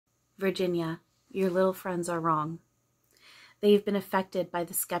Virginia, your little friends are wrong. They've been affected by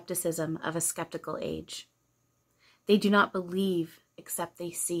the skepticism of a skeptical age. They do not believe except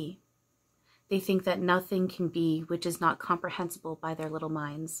they see. They think that nothing can be which is not comprehensible by their little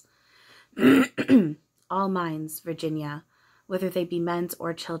minds. All minds, Virginia, whether they be men's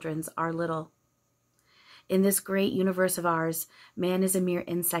or children's, are little. In this great universe of ours, man is a mere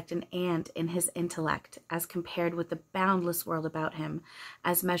insect and ant in his intellect, as compared with the boundless world about him,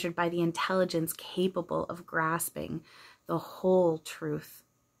 as measured by the intelligence capable of grasping the whole truth,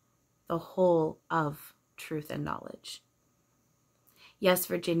 the whole of truth and knowledge. Yes,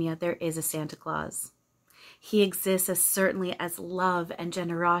 Virginia, there is a Santa Claus. He exists as certainly as love and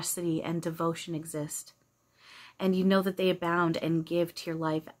generosity and devotion exist. And you know that they abound and give to your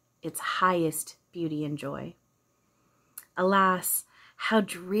life its highest beauty and joy. Alas, how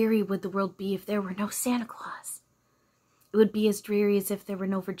dreary would the world be if there were no Santa Claus? It would be as dreary as if there were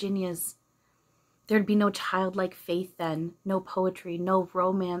no Virginias. There'd be no childlike faith then, no poetry, no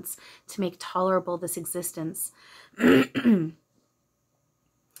romance to make tolerable this existence. We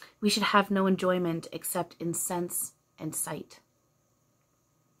should have no enjoyment except in sense and sight.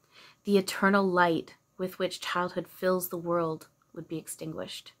 The eternal light with which childhood fills the world would be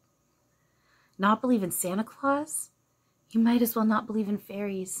extinguished. Not believe in Santa Claus? You might as well not believe in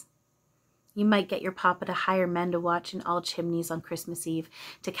fairies. You might get your papa to hire men to watch in all chimneys on Christmas Eve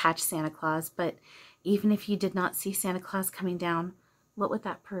to catch Santa Claus, but even if you did not see Santa Claus coming down, what would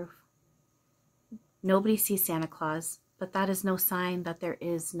that prove? Nobody sees Santa Claus, but that is no sign that there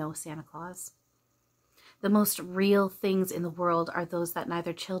is no Santa Claus. The most real things in the world are those that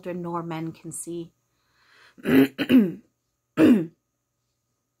neither children nor men can see.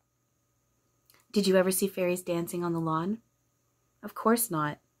 Did you ever see fairies dancing on the lawn? Of course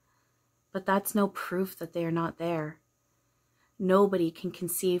not. But that's no proof that they are not there. Nobody can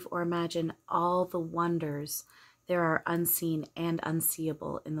conceive or imagine all the wonders there are unseen and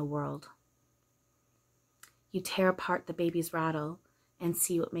unseeable in the world. You tear apart the baby's rattle and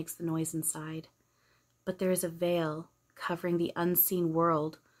see what makes the noise inside. But there is a veil covering the unseen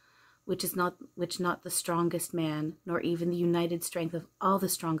world, which not the strongest man, nor even the united strength of all the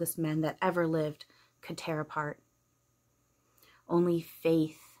strongest men that ever lived, could tear apart. Only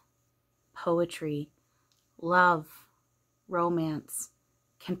faith, poetry, love, romance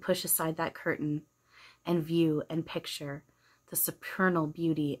can push aside that curtain and view and picture the supernal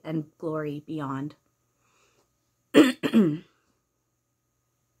beauty and glory beyond.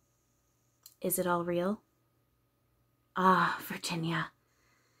 Is it all real? Ah, Virginia,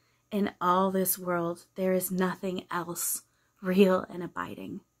 in all this world, there is nothing else real and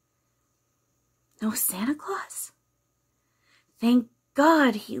abiding. No Santa Claus? Thank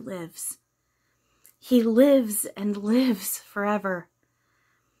God he lives. He lives and lives forever.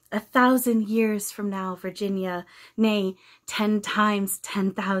 1,000 years from now, Virginia, nay, 10 times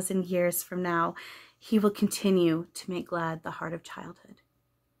 10,000 years from now, he will continue to make glad the heart of childhood.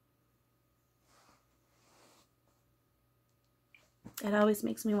 It always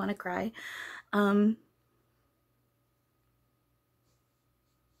makes me want to cry.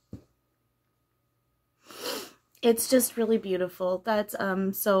 It's just really beautiful.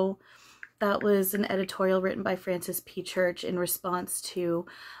 So that was an editorial written by Frances P. Church in response to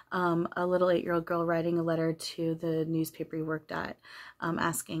a little 8-year-old girl writing a letter to the newspaper he worked at,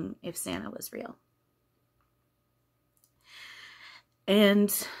 asking if Santa was real.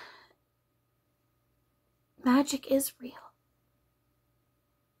 And magic is real.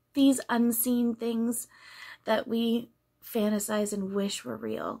 These unseen things that we fantasize and wish were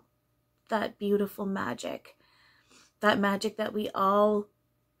real, that beautiful magic, that magic that we all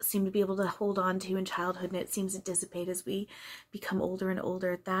seem to be able to hold on to in childhood, and it seems to dissipate as we become older and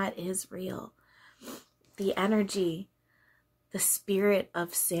older, that is real. The energy, the spirit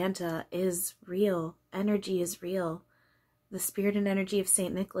of Santa is real. Energy is real. The spirit and energy of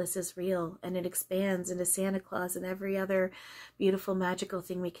St. Nicholas is real, and it expands into Santa Claus and every other beautiful, magical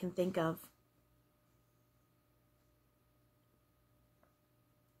thing we can think of.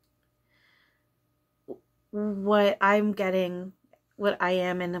 What I am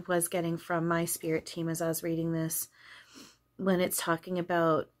and was getting from my spirit team as I was reading this, when it's talking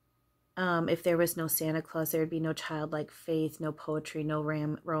about if there was no Santa Claus, there would be no childlike faith, no poetry, no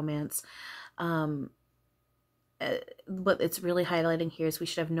romance. What it's really highlighting here is we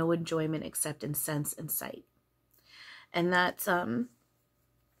should have no enjoyment except in sense and sight. And that's a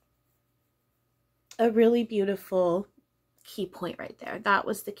really beautiful key point right there. That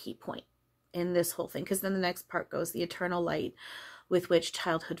was the key point in this whole thing, because then the next part goes, the eternal light with which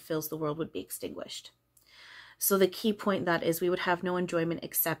childhood fills the world would be extinguished. So the key point in that is we would have no enjoyment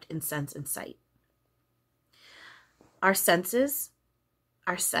except in sense and sight. Our senses,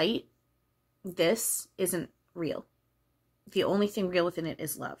 our sight, this isn't real. The only thing real within it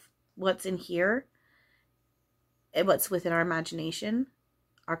is love. What's in here, what's within our imagination,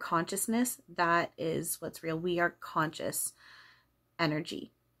 our consciousness, that is what's real. We are conscious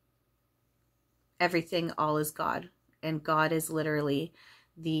energy. Everything, all is God. And God is literally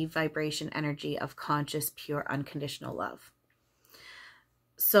the vibration energy of conscious, pure, unconditional love.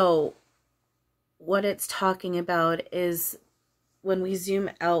 So what it's talking about is when we zoom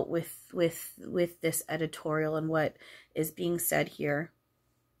out with this editorial and what is being said here,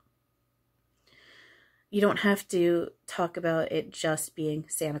 you don't have to talk about it just being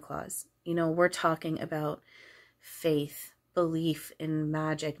Santa Claus. You know, we're talking about faith, belief in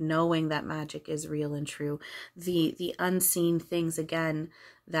magic, knowing that magic is real and true. The unseen things, again,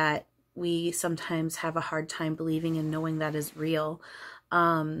 that we sometimes have a hard time believing and knowing that is real.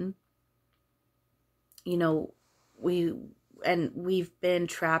 You know, we've been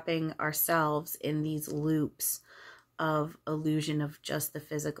trapping ourselves in these loops of illusion of just the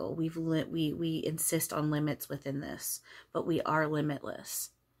physical. We insist on limits within this, but we are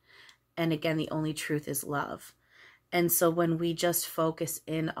limitless. And again, the only truth is love. And so when we just focus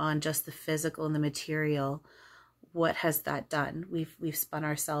in on just the physical and the material, what has that done? We've spun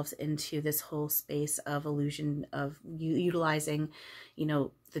ourselves into this whole space of illusion, of utilizing, you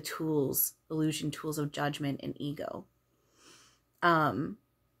know, the tools, illusion tools of judgment and ego.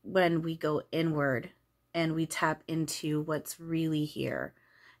 When we go inward and we tap into what's really here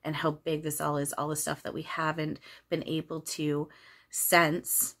and how big this all is, all the stuff that we haven't been able to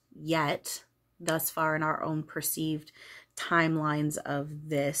sense yet thus far in our own perceived timelines of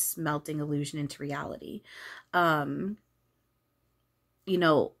this melting illusion into reality. You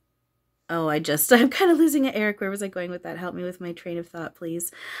know, oh, I'm kind of losing it. Eric, where was I going with that? Help me with my train of thought,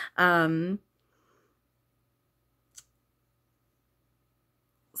 please.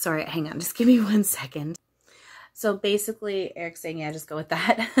 Sorry, hang on. Just give me 1 second. So basically, Eric's saying, yeah, just go with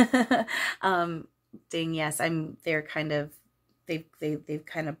that. Ding, yes, they're kind of,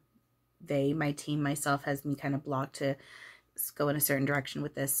 my team, myself, has me kind of blocked to go in a certain direction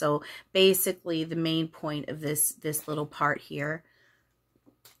with this. So basically, the main point of this little part here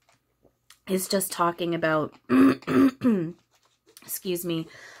is just talking about, excuse me,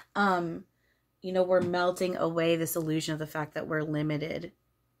 you know, we're melting away this illusion of the fact that we're limited.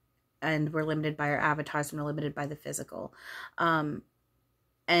 And we're limited by our avatars, and we're limited by the physical. And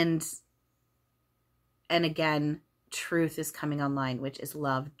again, truth is coming online, which is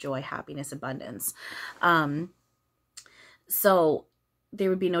love, joy, happiness, abundance. So there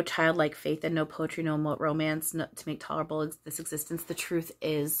would be no childlike faith and no poetry, no romance to make tolerable this existence. The truth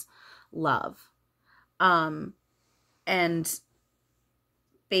is love. And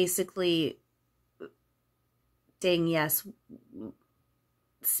basically, dang, yes,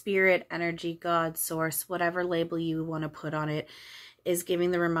 spirit, energy, God, source, whatever label you want to put on it, is giving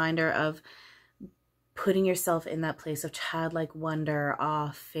the reminder of putting yourself in that place of childlike wonder,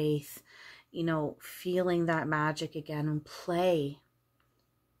 awe, faith, you know, feeling that magic again, and play.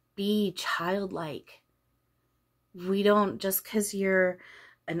 Be childlike. We don't, just because you're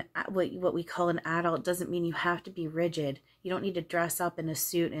what we call an adult doesn't mean you have to be rigid. You don't need to dress up in a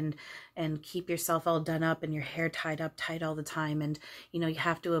suit and keep yourself all done up and your hair tied up tight all the time, and you know, you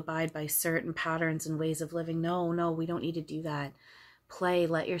have to abide by certain patterns and ways of living. No, we don't need to do that. Play,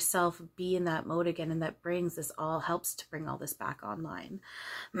 let yourself be in that mode again, and that helps to bring all this back online.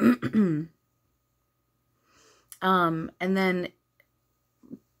 And then,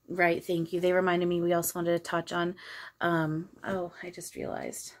 right, thank you. They reminded me we also wanted to touch on, oh, I just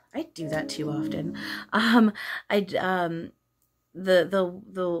realized I do that too often. The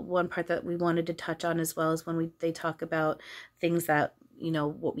one part that we wanted to touch on as well is when they talk about things that, you know,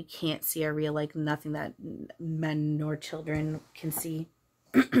 what we can't see are real, like nothing that men nor children can see.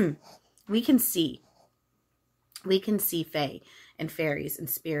 We can see fae and fairies and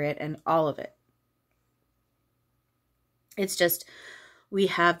spirit and all of it. It's just, we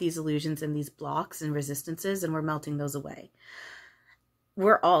have these illusions and these blocks and resistances, and we're melting those away.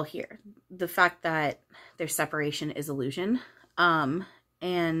 We're all here. The fact that there's separation is illusion.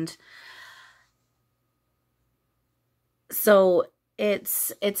 And so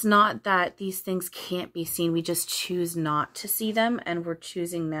it's not that these things can't be seen. We just choose not to see them, and we're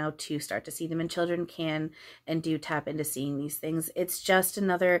choosing now to start to see them. And children can and do tap into seeing these things. It's just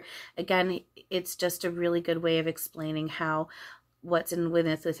another, again, it's just a really good way of explaining how what's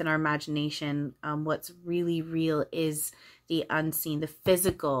within our imagination, what's really real is the unseen. The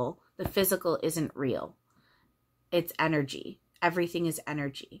physical isn't real. It's energy. Everything is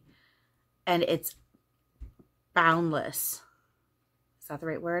energy. And it's boundless. Is that the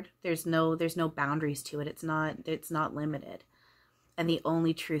right word? There's no boundaries to it. It's not limited. And the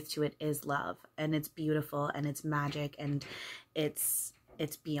only truth to it is love. And it's beautiful and it's magic and it's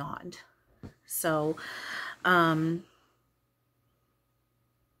beyond. So, and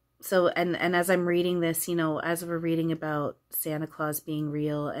as I'm reading this, you know, as we're reading about Santa Claus being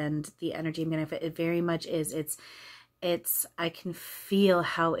real and the energy I'm getting, it very much is. I can feel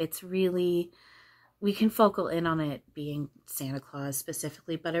how it's really, we can focal in on it being Santa Claus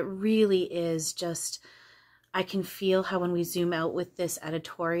specifically, but it really is just, I can feel how when we zoom out with this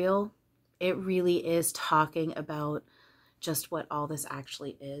editorial, it really is talking about just what all this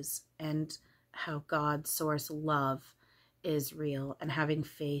actually is and how God's source love is real and having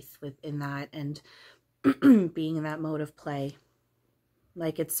faith within that and being in that mode of play.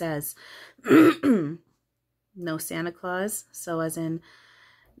 Like it says, no Santa Claus. So as in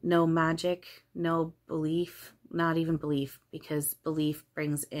no magic, no belief, not even belief, because belief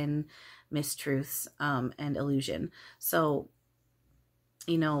brings in mistruths and illusion. So,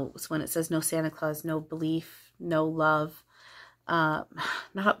 you know, so when it says no Santa Claus, no belief, no love,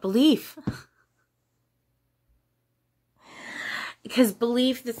 not belief. Because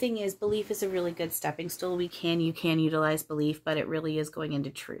belief, the thing is, belief is a really good stepping stool. You can utilize belief, but it really is going into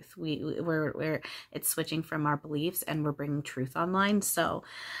truth. It's switching from our beliefs and we're bringing truth online. So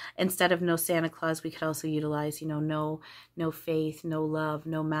instead of no Santa Claus, we could also utilize, you know, no faith, no love,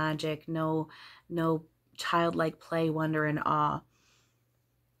 no magic, no childlike play, wonder, and awe.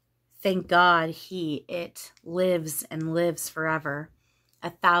 Thank God it lives and lives forever.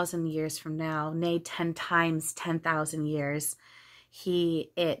 1,000 years from now, nay, 10 times 10,000 years.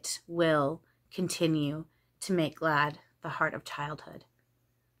 It will continue to make glad the heart of childhood.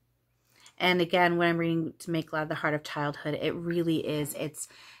 And again, when I'm reading to make glad the heart of childhood, it really is,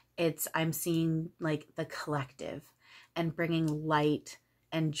 I'm seeing like the collective and bringing light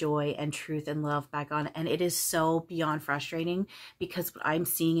and joy and truth and love back on. And it is so beyond frustrating because what I'm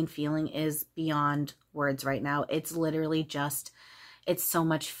seeing and feeling is beyond words right now. It's literally just, it's so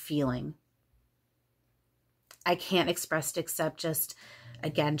much feeling. I can't express it except just,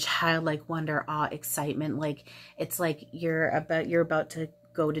 again, childlike wonder, awe, excitement. Like, it's like you're about to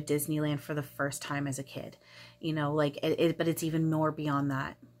go to Disneyland for the first time as a kid, you know, like but it's even more beyond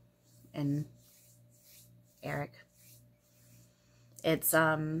that. And Eric, it's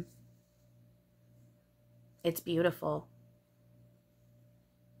beautiful.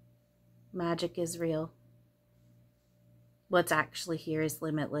 Magic is real. What's actually here is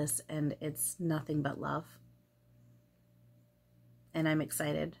limitless and it's nothing but love. And I'm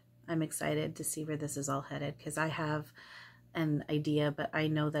excited. I'm excited to see where this is all headed because I have an idea, but I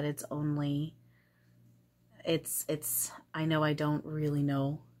know that it's only, I know I don't really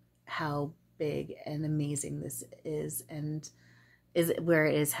know how big and amazing this is and is where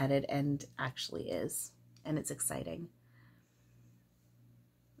it is headed and actually is. And it's exciting.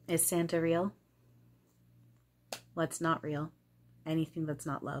 Is Santa real? What's not real? Anything that's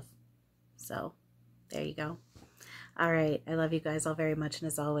not love. So there you go. All right. I love you guys all very much. And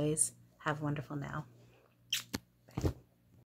as always, have a wonderful now.